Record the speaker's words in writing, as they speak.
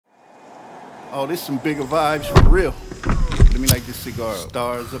Oh, this some bigger vibes for real. Let me light this cigar.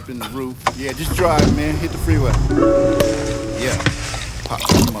 Stars up in the roof. Yeah, just drive, man. Hit the freeway. Yeah. Pop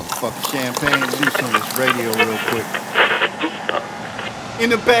some motherfucking champagne. Do some of this radio real quick. In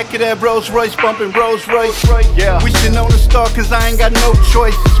the back of that Rolls Royce, bumping Rolls Royce. Yeah. Wishing on a star, cause I ain't got no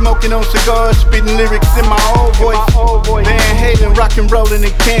choice. Smoking on cigars, spitting lyrics in my old voice. Van Halen, rock and rollin'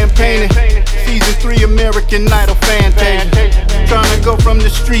 and campaigning. Season 3 American Idol Fantasia. Trying to go from the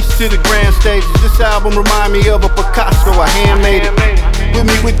streets to the grand stages. This album remind me of a Picasso, I handmade it. With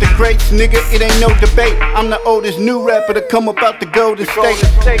me with the greats, nigga, it ain't no debate. I'm the oldest new rapper to come up out the Golden State.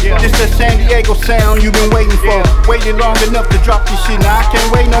 This that San Diego sound you been waiting for. Waited long enough to drop this shit, now I can't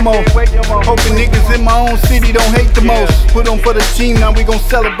wait no more. Hoping niggas in my own city don't hate the most. Put on for the team, now we gon'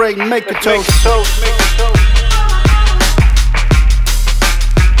 celebrate and make a toast.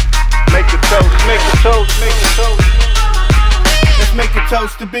 Make a toast, make a toast, make a toast. Let's make a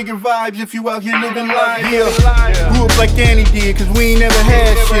toast to bigger vibes if you out here living life. Yeah, grew up like Annie did, cause we ain't never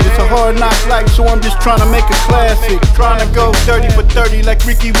had shit. It's a hard knock life, so I'm just trying to make a classic. Trying to go 30 for 30 like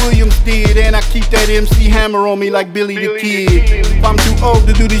Ricky Williams did. And I keep that MC Hammer on me like Billy the Kid. If I'm too old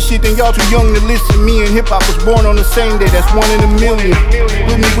to do this shit, then y'all too young to listen. Me and hip-hop was born on the same day, that's 1 in a million.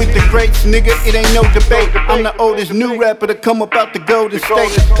 With me with the greats, nigga, it ain't no debate. I'm the oldest new rapper to come up out the Golden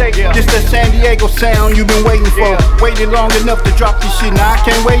State. Just that San Diego sound you been waiting for. Waited long enough to drop this shit, now I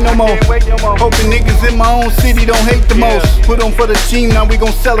can't wait no more. Hoping niggas in my own city don't hate the most. Put on for the team, now we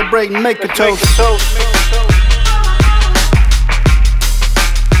gon' celebrate and make a toast.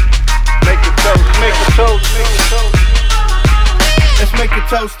 Make a toast, make a toast, make a toast. Let's make a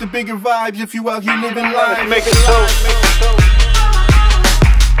toast to bigger vibes if you out here living life. Make a toast, make a toast.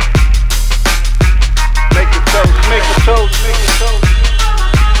 Make a toast, make a toast, make a toast.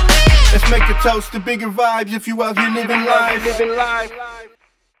 Let's make a toast to bigger vibes if you out here living life.